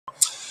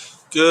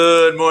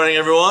Good morning,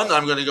 everyone.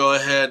 I'm going to go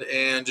ahead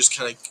and just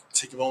kind of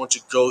take a moment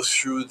to go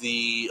through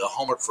the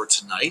homework for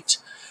tonight.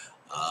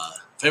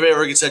 If anybody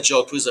ever gets that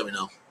joke, please let me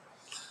know.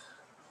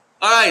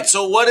 All right,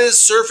 so what is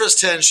surface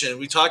tension?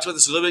 We talked about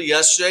this a little bit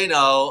yesterday.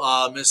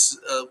 Now,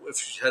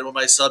 if you had one of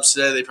my subs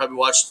today, they probably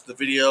watched the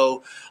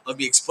video of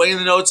me explaining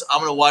the notes. I'm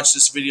going to watch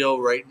this video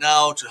right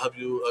now to help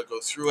you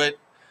go through it.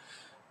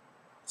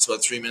 It's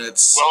about 3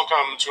 minutes.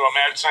 Welcome to a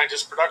Mad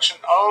Scientist production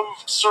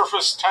of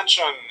Surface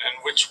Tension,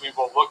 in which we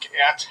will look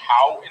at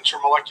how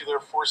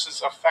intermolecular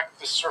forces affect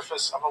the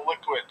surface of a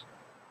liquid.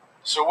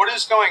 So what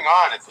is going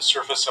on at the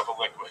surface of a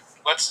liquid?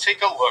 Let's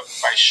take a look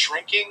by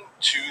shrinking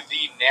to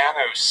the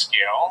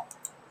nanoscale.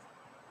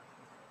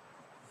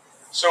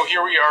 So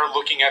here we are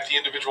looking at the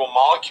individual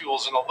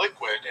molecules in a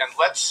liquid, and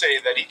let's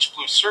say that each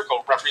blue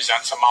circle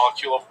represents a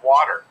molecule of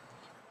water.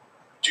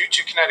 Due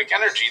to kinetic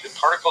energy, the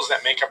particles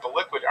that make up a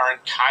liquid are in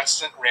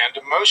constant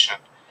random motion,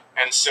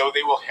 and so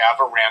they will have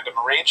a random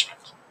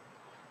arrangement.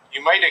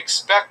 You might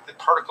expect the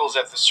particles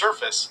at the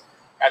surface,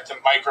 at the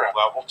micro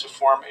level, to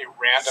form a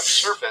random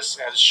surface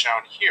as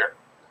shown here.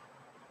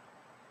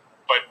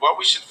 But what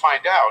we should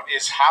find out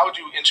is how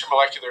do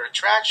intermolecular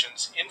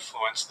attractions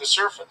influence the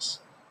surface?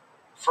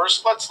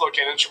 First, let's look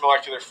at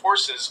intermolecular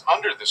forces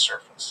under the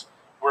surface,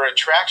 where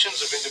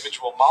attractions of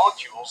individual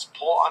molecules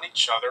pull on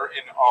each other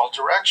in all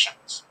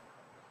directions.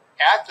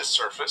 At the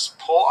surface,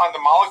 pull on the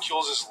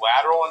molecules is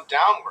lateral and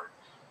downward.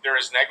 There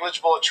is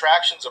negligible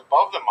attractions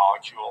above the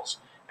molecules,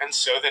 and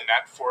so the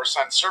net force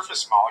on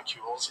surface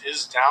molecules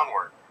is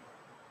downward.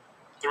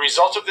 The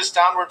result of this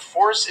downward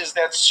force is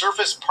that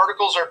surface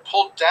particles are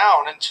pulled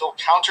down until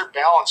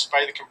counterbalanced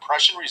by the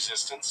compression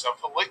resistance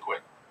of the liquid.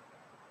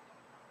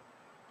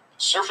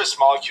 Surface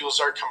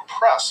molecules are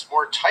compressed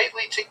more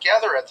tightly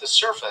together at the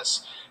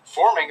surface,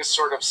 forming a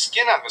sort of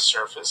skin on the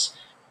surface,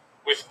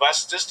 with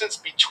less distance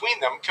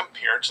between them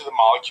compared to the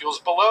molecules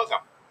below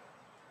them.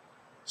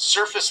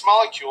 Surface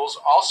molecules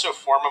also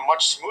form a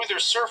much smoother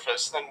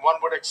surface than one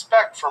would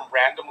expect from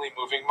randomly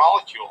moving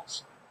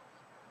molecules.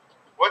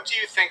 What do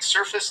you think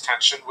surface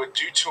tension would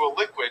do to a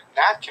liquid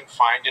not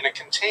confined in a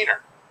container?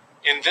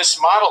 In this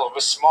model of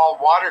a small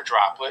water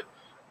droplet,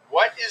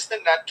 what is the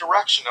net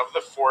direction of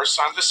the force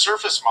on the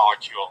surface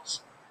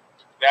molecules?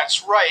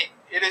 That's right,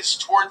 it is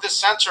toward the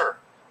center.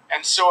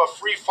 And so a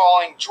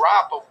free-falling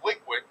drop of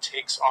liquid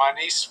takes on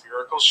a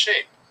spherical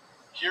shape.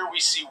 Here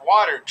we see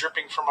water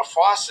dripping from a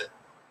faucet.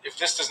 If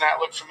this does not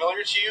look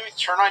familiar to you,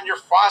 turn on your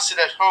faucet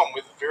at home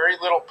with very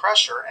little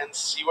pressure and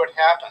see what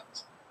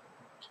happens.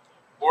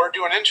 Or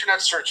do an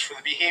internet search for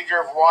the behavior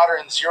of water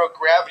in zero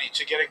gravity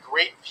to get a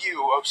great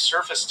view of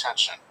surface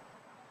tension.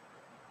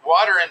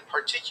 Water in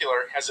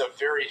particular has a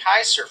very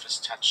high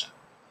surface tension.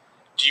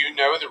 Do you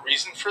know the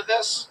reason for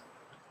this?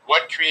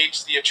 What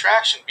creates the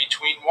attraction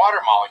between water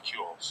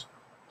molecules?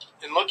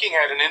 In looking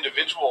at an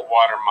individual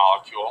water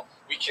molecule,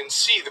 we can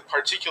see the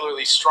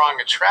particularly strong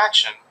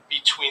attraction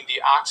between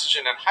the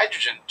oxygen and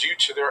hydrogen due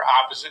to their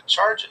opposite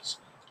charges.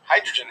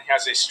 Hydrogen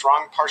has a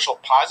strong partial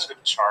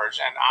positive charge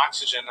and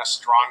oxygen a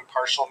strong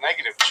partial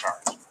negative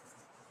charge.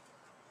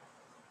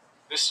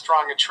 This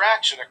strong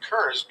attraction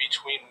occurs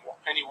between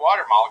any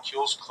water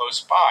molecules close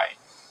by.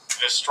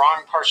 The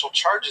strong partial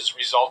charges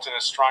result in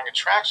a strong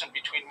attraction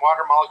between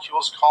water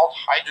molecules called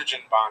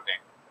hydrogen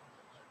bonding.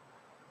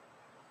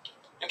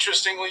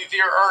 Interestingly,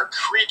 there are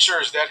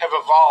creatures that have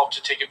evolved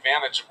to take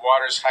advantage of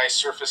water's high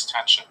surface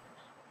tension.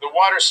 The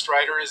water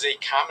strider is a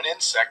common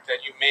insect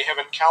that you may have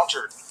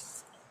encountered.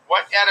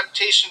 What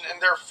adaptation in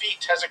their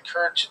feet has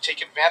occurred to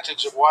take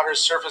advantage of water's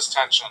surface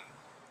tension?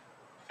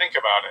 Think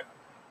about it.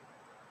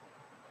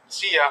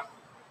 See ya.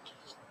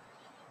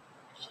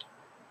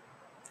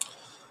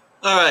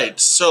 All right,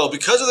 so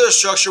because of their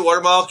structure,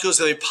 water molecules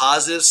have a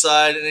positive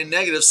side and a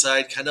negative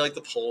side, kind of like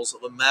the poles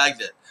of a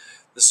magnet.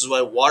 This is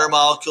why water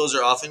molecules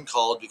are often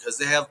called, because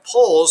they have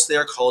poles, they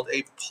are called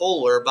a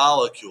polar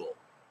molecule.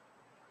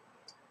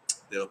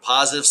 They have a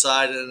positive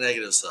side and a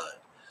negative side.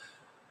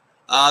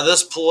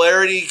 This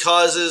polarity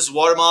causes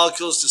water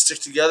molecules to stick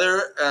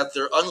together at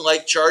their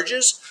unlike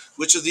charges.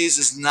 Which of these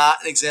is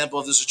not an example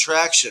of this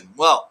attraction?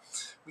 Well,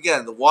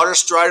 again, the water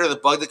strider, the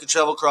bug that can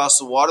travel across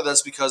the water,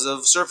 that's because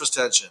of surface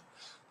tension.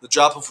 The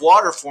drop of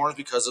water forms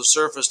because of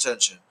surface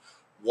tension.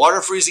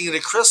 Water freezing into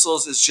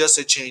crystals is just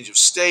a change of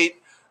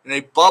state, and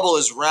a bubble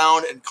is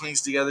round and clings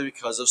together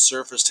because of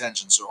surface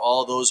tension. So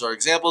all those are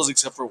examples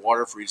except for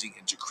water freezing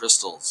into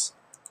crystals.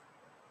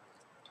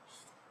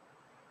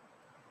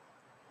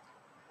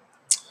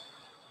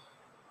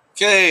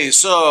 Okay,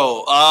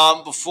 so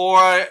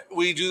before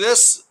we do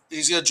this,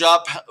 he's going to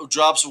drop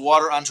drops of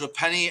water onto a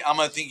penny. I'm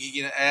going to think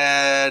he can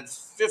add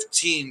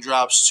 15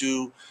 drops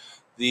to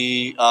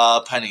the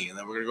penny, and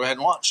then we're going to go ahead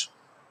and watch.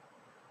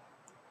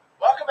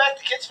 Welcome back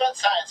to Kids Fun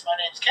Science. My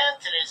name's Ken.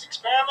 Today's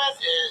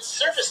experiment is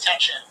surface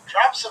tension,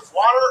 drops of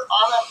water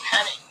on a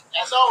penny.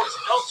 As always,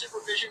 adult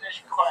supervision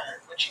is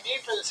required. What you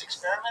need for this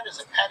experiment is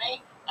a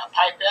penny, a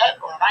pipette,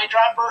 or an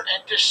eyedropper,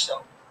 and dish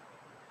soap.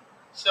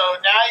 So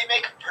now you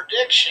make a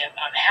prediction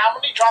on how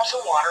many drops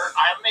of water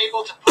I'm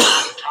able to put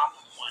on top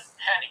of one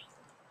penny.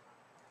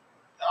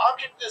 The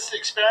object of this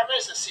experiment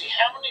is to see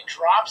how many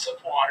drops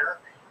of water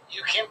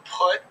you can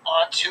put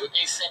onto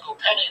a single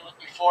penny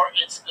before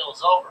it spills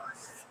over.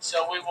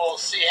 So we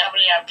will see how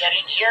many I'm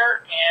getting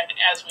here, and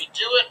as we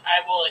do it,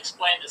 I will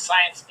explain the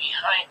science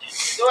behind it.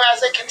 So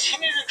as I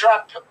continue to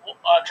drop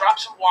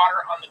drops of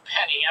water on the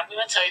penny, I'm going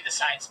to tell you the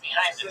science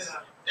behind this.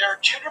 There are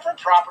two different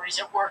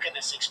properties at work in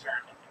this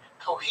experiment: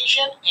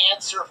 cohesion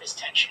and surface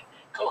tension.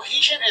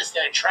 Cohesion is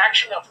the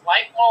attraction of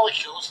like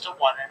molecules to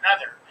one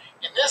another.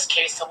 In this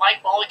case, the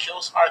like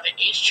molecules are the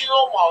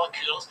H2O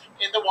molecules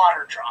in the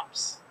water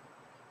drops.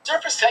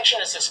 Surface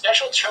tension is a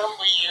special term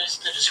we use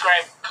to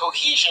describe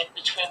cohesion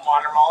between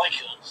water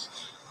molecules.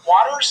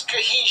 Water's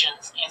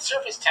cohesions and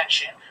surface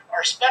tension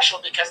are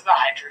special because of the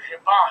hydrogen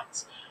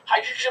bonds.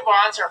 Hydrogen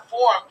bonds are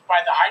formed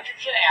by the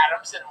hydrogen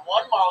atoms in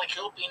one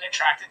molecule being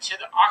attracted to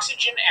the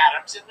oxygen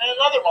atoms in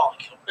another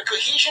molecule. The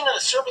cohesion and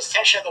the surface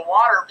tension of the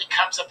water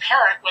becomes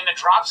apparent when the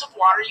drops of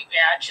water you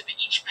add to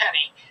each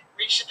penny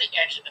reach to the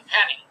edge of the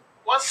penny.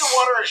 Once the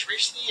water has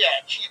reached the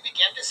edge, you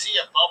begin to see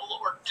a bubble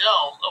or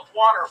dome of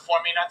water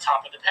forming on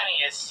top of the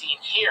penny, as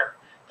seen here.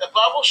 The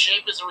bubble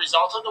shape is a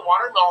result of the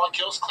water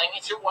molecules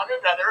clinging to one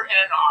another in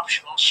an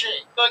optional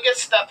shape. So it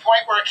gets to that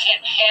point where it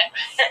can't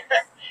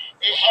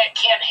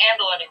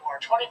handle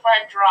anymore.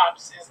 25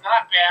 drops is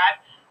not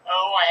bad.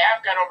 Oh, I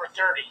have got over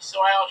 30.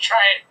 So I'll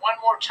try it one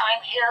more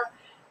time here,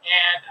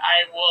 and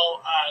I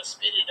will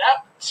speed it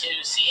up to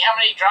see how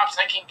many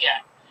drops I can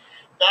get.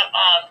 The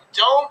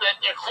dome that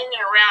they're clinging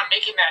around,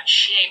 making that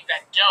shape,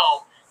 that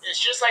dome, is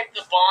just like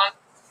the bond.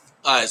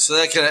 All right, so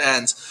that kind of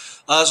ends.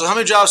 So how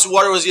many drops of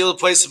water was he able to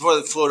place before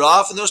they float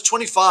off? And there was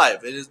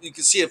 25. And you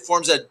can see it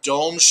forms that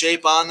dome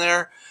shape on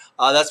there.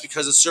 That's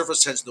because of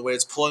surface tension, the way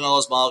it's pulling all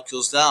those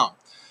molecules down.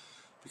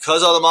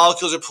 Because all the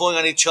molecules are pulling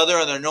on each other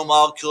and there are no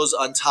molecules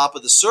on top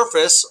of the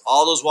surface,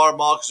 all those water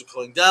molecules are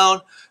pulling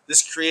down.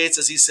 This creates,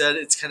 as he said,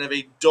 it's kind of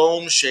a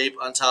dome shape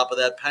on top of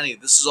that penny.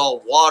 This is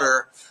all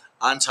water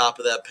on top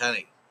of that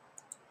penny.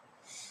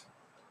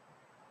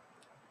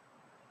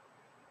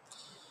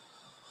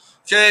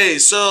 Okay,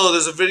 so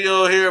there's a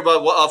video here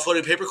about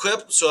floating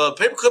paperclip. So a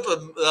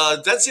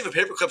paperclip, density of a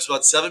paperclip is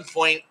about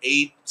 7.8.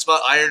 It's about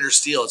iron or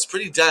steel. It's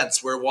pretty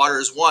dense where water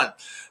is 1.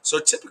 So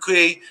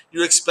typically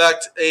you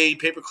expect a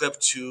paperclip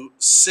to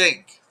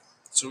sink.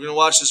 So we're going to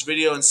watch this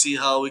video and see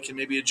how we can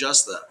maybe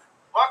adjust that.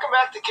 Welcome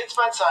back to Kids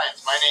Fun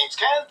Science. My name's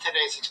Ken.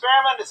 Today's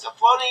experiment is a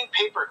floating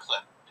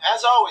paperclip.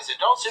 As always,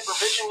 adult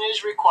supervision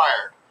is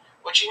required.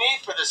 What you need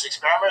for this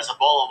experiment is a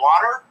bowl of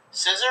water,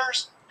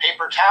 scissors,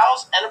 paper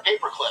towels, and a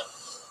paperclip.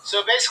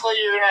 So basically,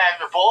 you're going to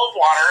have a bowl of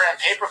water and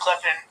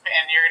paperclip,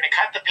 and you're going to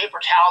cut the paper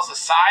towels a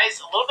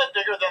size a little bit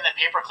bigger than the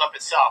paperclip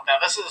itself.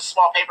 Now, this is a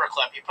small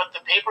paperclip. You put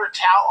the paper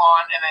towel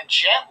on and then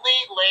gently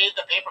lay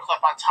the paperclip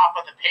on top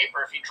of the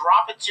paper. If you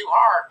drop it too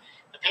hard,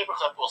 the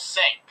paperclip will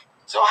sink.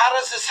 So how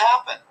does this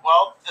happen?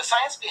 Well, the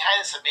science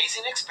behind this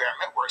amazing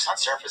experiment works on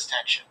surface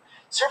tension.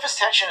 Surface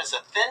tension is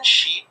a thin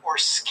sheet or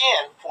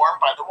skin formed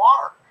by the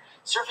water.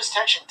 Surface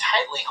tension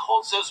tightly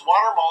holds those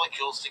water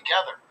molecules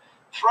together.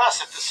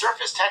 Thus, if the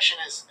surface tension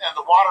and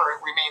the water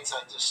remains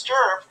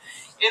undisturbed,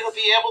 it'll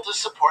be able to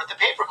support the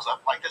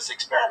paperclip like this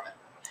experiment.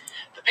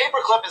 The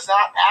paperclip is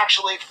not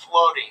actually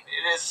floating.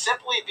 It is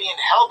simply being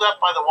held up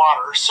by the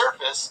water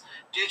surface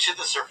due to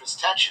the surface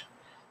tension.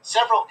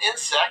 Several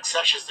insects,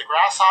 such as the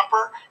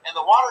grasshopper and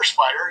the water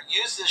spider,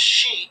 use this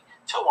sheet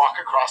to walk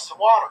across the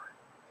water.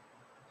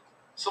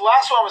 So the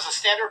last one was a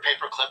standard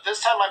paperclip.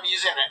 This time I'm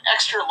using an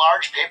extra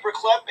large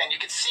paperclip, and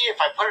you can see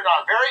if I put it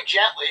on very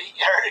gently,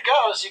 there it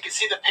goes, you can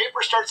see the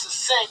paper starts to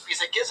sink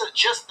because it gives it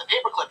the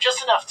paperclip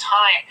just enough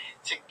time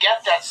to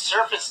get that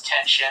surface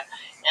tension,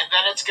 and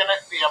then it's going to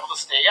be able to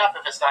stay up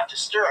if it's not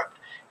disturbed.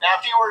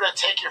 Now, if you were to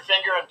take your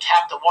finger and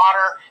tap the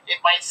water, it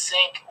might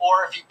sink,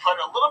 or if you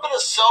put a little bit of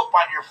soap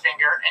on your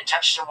finger and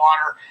touch the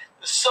water,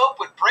 the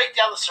soap would break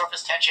down the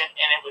surface tension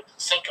and it would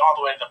sink all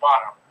the way to the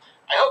bottom.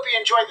 I hope you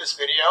enjoyed this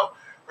video.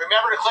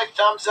 Remember to click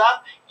thumbs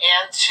up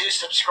and to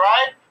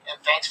subscribe,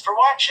 and thanks for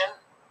watching.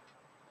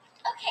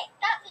 Okay,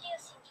 that video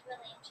seems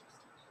really interesting.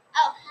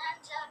 Oh, and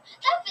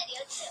that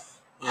video too.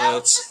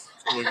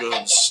 Let me go ahead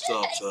and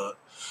stop that.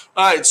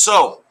 All right,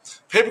 so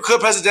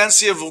paperclip has a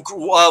density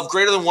of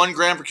greater than 1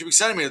 gram per cubic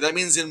centimeter. That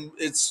means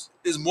it's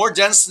more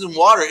dense than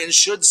water and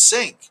should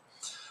sink.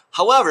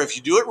 However, if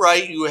you do it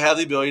right, you have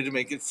the ability to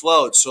make it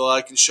float. So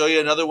I can show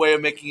you another way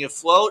of making it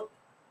float.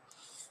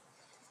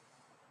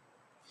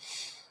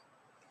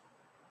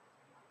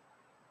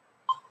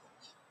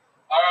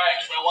 All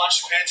right, what I want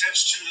you to pay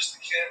attention to is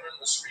the camera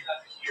and the screen up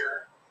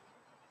here.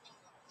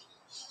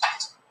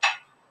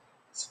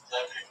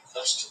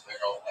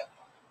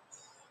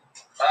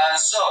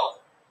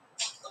 So,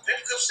 the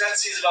paperclip's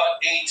density is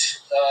about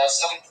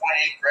 7.8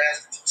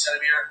 grams per cubic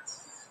centimeter.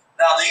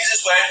 Now, the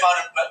easiest way I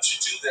found to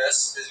do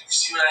this is, you can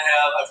see what I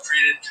have. I've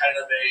created kind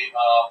of a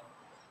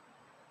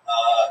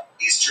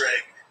Easter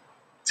egg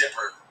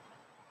dipper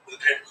with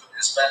a paperclip.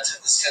 It's meant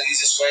to, this is kind of the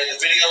easiest way. The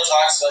video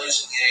talks about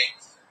using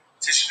a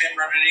tissue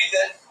paper underneath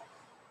it.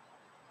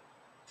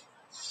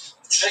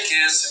 The trick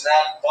is to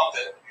not bump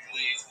it.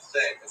 Usually the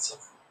thing. It's a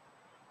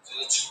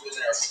The two in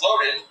there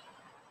floated,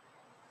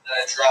 then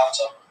I dropped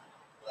them.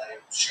 And I'm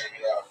trying to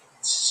get out.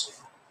 So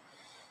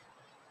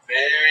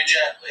very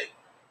gently.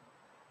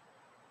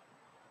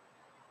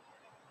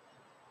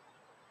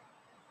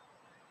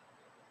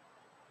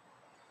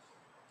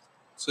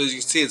 So as you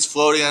can see, it's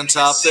floating on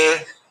top there. I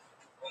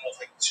don't know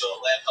if I can show a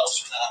lamp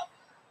house or not.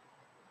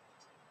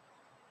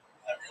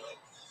 Not really.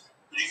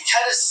 But you can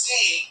kind of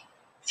see,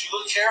 if you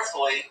look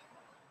carefully,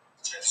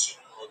 try to zoom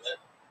in a little bit.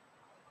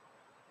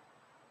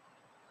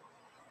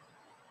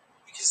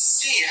 You can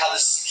see how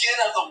the skin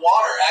of the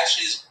water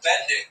actually is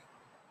bending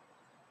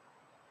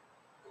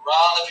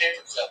around the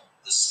paperclip.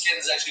 The skin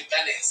is actually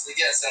bending.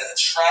 Again, it's that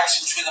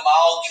attraction between the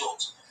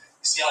molecules.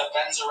 You see how it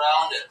bends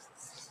around it.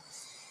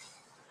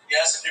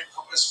 Yes, the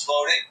paperclip is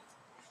floating.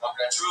 I'm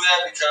going to do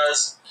that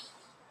because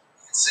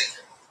you can sink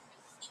it.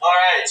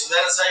 Alright, so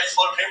that is how you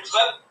float a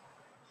paperclip.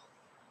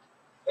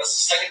 That's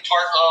the second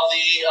part of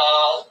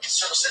the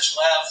surface tension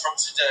lab from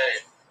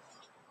today.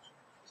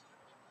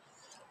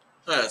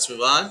 Alright, let's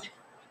move on.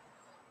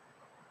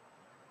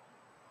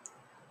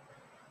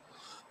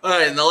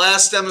 Alright, and the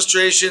last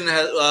demonstration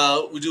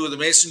we do with a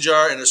mason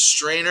jar and a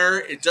strainer.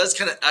 It does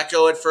kind of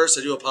echo at first.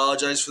 I do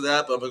apologize for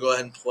that, but I'm going to go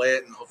ahead and play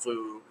it, and hopefully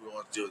we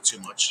won't do it too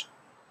much.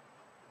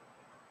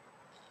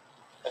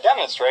 A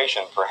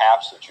demonstration,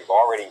 perhaps, that you've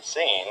already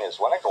seen is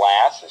when a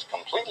glass is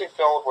completely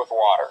filled with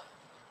water.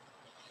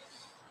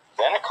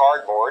 Then a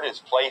cardboard is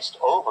placed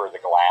over the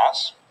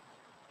glass.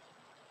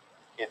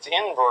 It's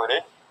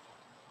inverted.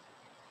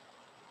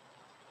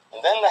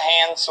 And then the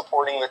hand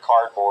supporting the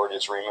cardboard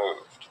is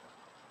removed.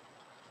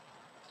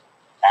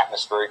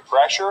 Atmospheric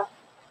pressure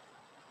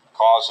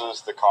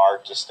causes the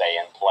card to stay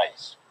in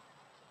place.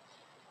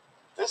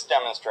 This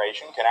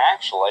demonstration can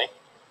actually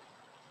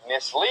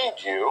mislead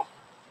you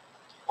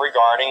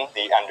regarding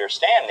the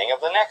understanding of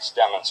the next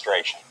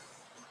demonstration.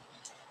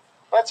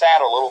 Let's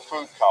add a little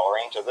food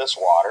coloring to this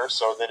water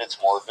so that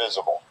it's more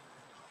visible.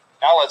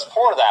 Now let's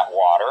pour that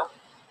water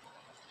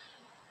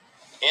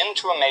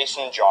into a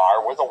mason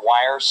jar with a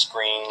wire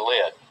screen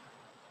lid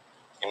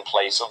in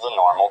place of the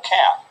normal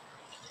cap.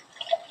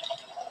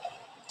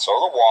 So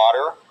the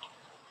water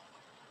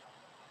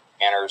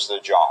enters the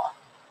jar.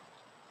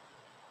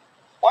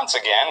 Once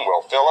again,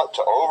 we'll fill it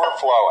to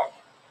overflowing.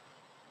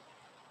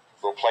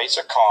 We'll place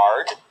a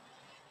card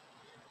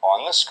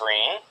on the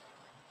screen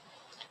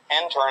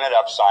and turn it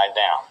upside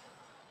down.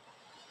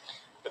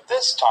 But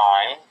this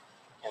time,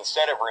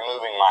 instead of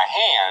removing my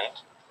hand,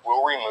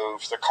 we'll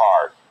remove the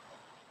card.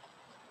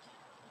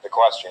 The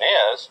question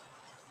is,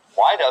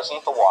 why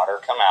doesn't the water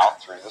come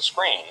out through the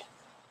screen?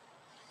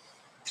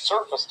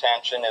 Surface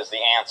tension is the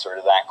answer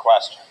to that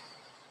question.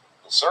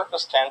 The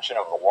surface tension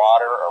of the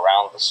water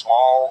around the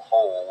small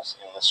holes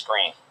in the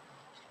screen.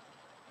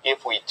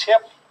 If we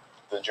tip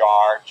the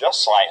jar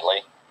just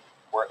slightly,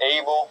 we're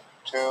able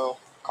to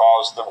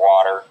cause the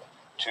water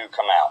to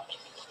come out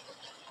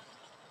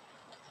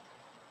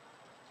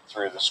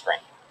through the screen.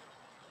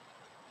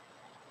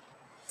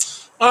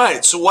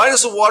 Alright, so why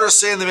does the water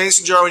stay in the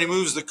mason jar when he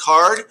moves the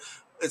card?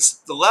 It's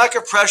the lack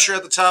of pressure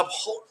at the top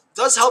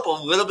does help a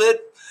little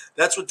bit.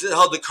 That's what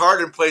held the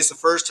card in place the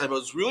first time. But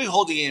what's really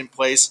holding it in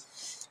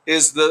place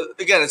is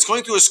again, it's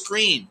going through a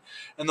screen.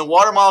 And the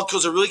water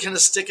molecules are really kind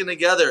of sticking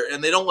together,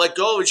 and they don't let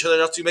go of each other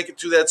enough to make it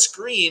through that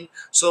screen.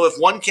 So if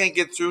one can't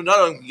get through, none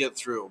of them can get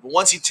through. But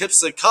once he tips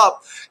the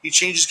cup, he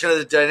changes kind of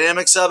the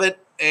dynamics of it,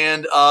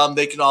 and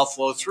they can all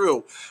flow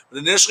through. But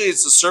initially,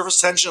 it's the surface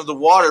tension of the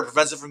water that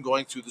prevents it from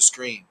going through the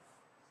screen.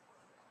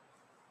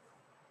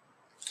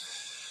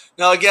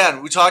 Now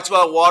again, we talked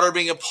about water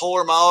being a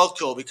polar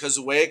molecule because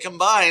the way it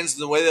combines,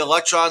 the way the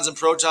electrons and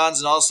protons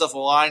and all this stuff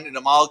align in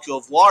a molecule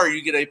of water,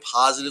 you get a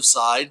positive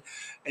side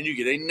and you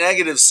get a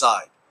negative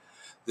side.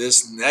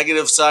 This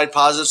negative side,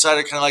 positive side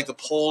are kind of like the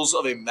poles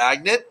of a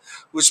magnet,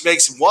 which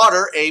makes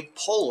water a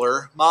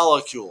polar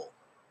molecule.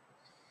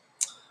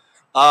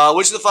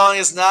 Which of the following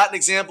is not an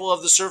example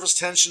of the surface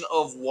tension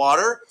of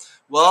water?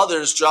 Well,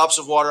 there's drops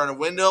of water on a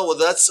window. Well,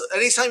 that's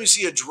anytime you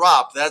see a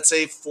drop, that's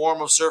a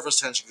form of surface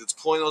tension because it's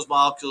pulling those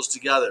molecules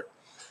together.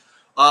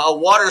 A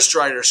water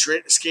strider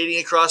skating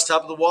across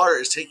top of the water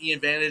is taking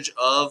advantage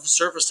of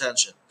surface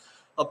tension.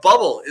 A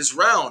bubble is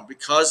round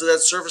because of that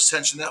surface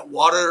tension. That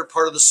water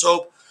part of the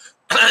soap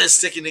is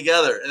sticking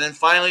together. And then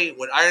finally,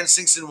 when iron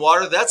sinks in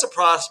water, that's a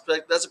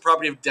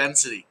property of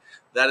density.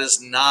 That is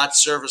not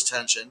surface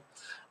tension.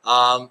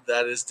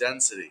 That is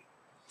density.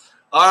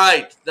 All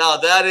right, now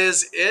that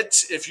is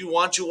it. If you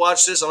want to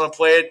watch this, I'm going to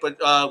play it, but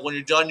when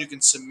you're done, you can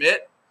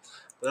submit.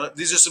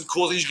 These are some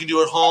cool things you can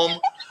do at home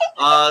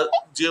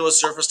dealing with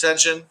surface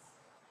tension.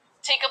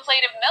 Take a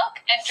plate of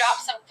milk and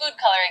drop some food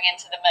coloring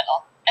into the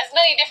middle. As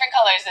many different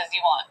colors as you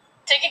want.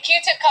 Take a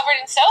Q-tip covered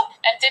in soap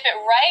and dip it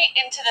right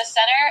into the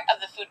center of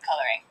the food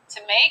coloring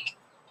to make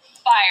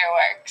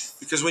fireworks.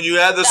 Because when you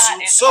add the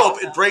soap,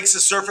 awesome. It breaks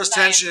the surface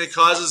tension and it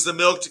causes the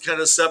milk to kind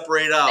of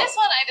separate out. This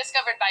one I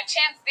discovered by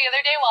chance the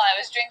other day while I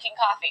was drinking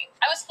coffee.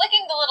 I was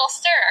flicking the little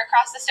stir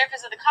across the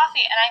surface of the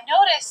coffee and I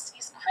noticed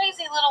these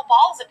crazy little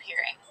balls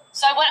appearing.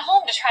 So I went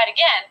home to try it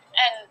again,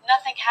 and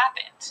nothing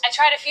happened. I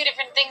tried a few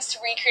different things to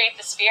recreate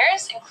the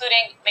spheres,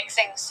 including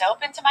mixing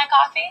soap into my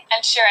coffee,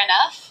 and sure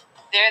enough,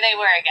 there they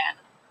were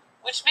again.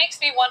 Which makes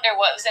me wonder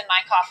what was in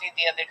my coffee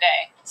the other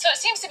day. So it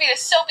seems to be the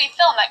soapy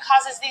film that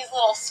causes these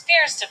little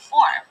spheres to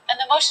form, and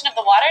the motion of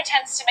the water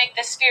tends to make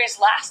the spheres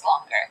last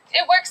longer.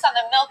 It works on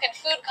the milk and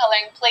food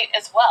coloring plate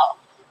as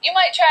well. You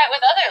might try it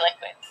with other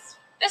liquids.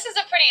 This is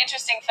a pretty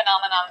interesting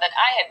phenomenon that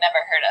I had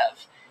never heard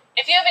of.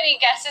 If you have any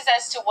guesses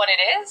as to what it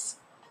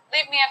is,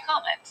 leave me a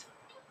comment.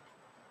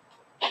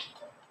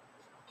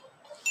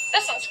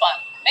 This one's fun.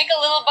 Make a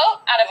little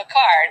boat out of a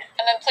card,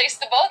 and then place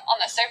the boat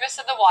on the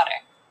surface of the water.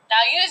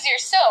 Now use your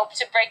soap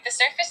to break the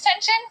surface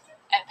tension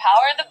and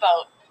power the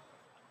boat.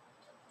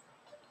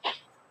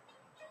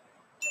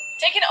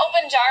 Take an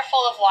open jar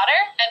full of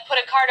water and put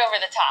a card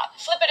over the top.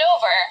 Flip it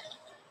over,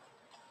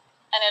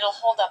 and it'll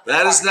hold up the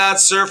That card. is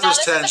not surface Now, this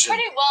is a tension.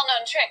 pretty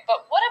well-known trick,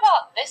 but what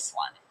about this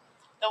one?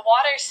 The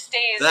water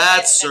stays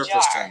That's in the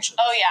surface jar. tension.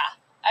 Oh yeah,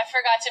 I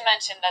forgot to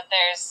mention that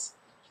there's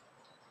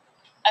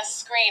a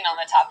screen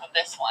on the top of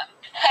this one.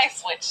 I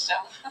switched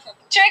them.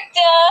 Tricked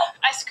ya!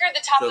 I screwed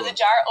the top of the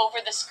jar over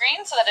the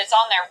screen so that it's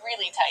on there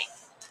really tight.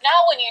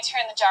 Now when you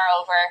turn the jar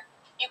over,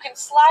 you can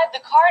slide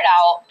the card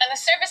out, and the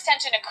surface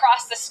tension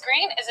across the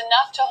screen is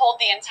enough to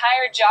hold the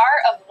entire jar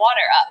of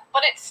water up.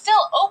 But it's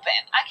still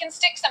open. I can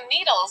stick some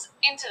needles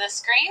into the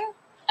screen,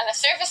 and the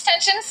surface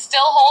tension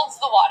still holds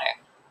the water.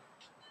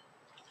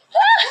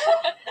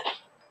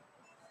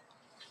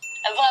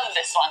 I love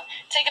this one.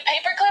 Take a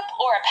paper clip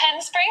or a pen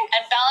spring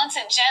and balance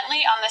it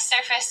gently on the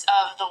surface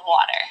of the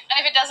water.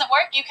 And if it doesn't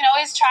work, you can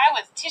always try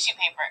with tissue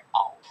paper.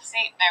 Oh,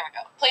 see, there we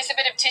go. Place a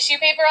bit of tissue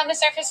paper on the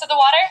surface of the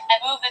water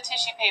and move the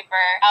tissue paper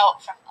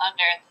out from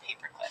under the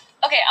paper clip.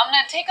 Okay, I'm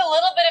going to take a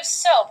little bit of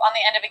soap on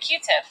the end of a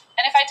Q-tip.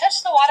 And if I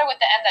touch the water with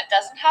the end that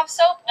doesn't have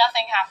soap,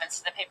 nothing happens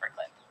to the paper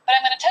clip. But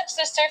I'm going to touch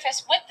the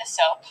surface with the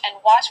soap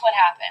and watch what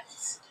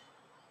happens.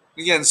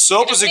 Again,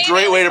 soap is a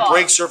great way to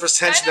break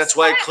surface tension. Kinda That's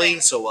why it surprising.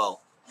 cleans so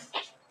well.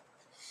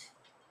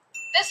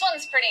 This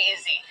one's pretty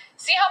easy.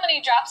 See how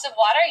many drops of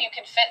water you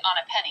can fit on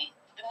a penny.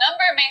 The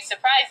number may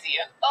surprise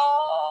you.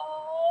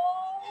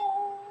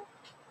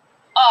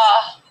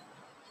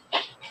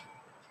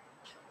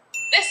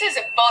 This is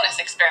a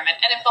bonus experiment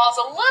and involves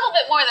a little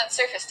bit more than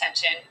surface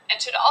tension and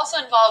should also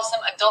involve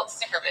some adult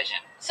supervision.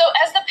 So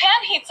as the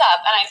pan heats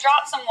up and I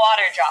drop some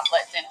water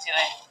droplets into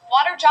it,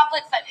 water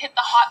droplets that hit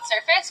the hot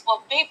surface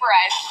will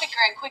vaporize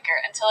quicker and quicker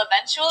until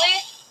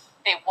eventually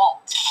they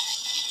won't.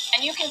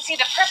 And you can see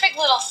the perfect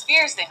little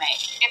spheres they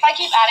make. If I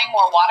keep adding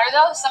more water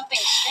though, something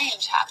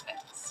strange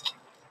happens.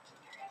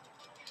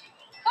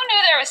 Who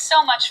knew there was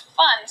so much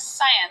fun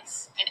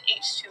science in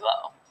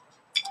H2O?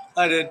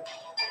 I did.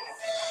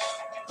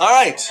 All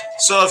right.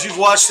 So if you've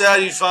watched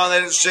that, you found that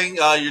interesting,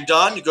 you're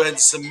done. You go ahead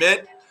and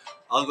submit.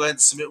 I'll go ahead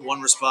and submit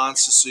one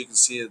response just so you can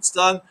see it's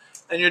done.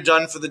 And you're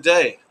done for the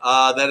day.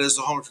 That is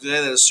the homework for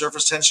today. That is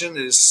surface tension.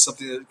 It is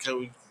something that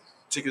we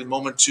take a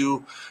moment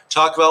to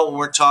talk about when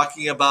we're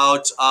talking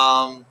about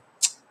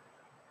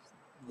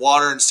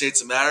water and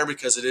states of matter,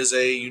 because it is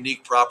a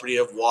unique property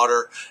of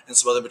water and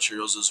some other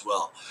materials as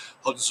well.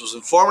 Hope this was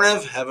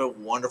informative. Have a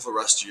wonderful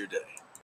rest of your day.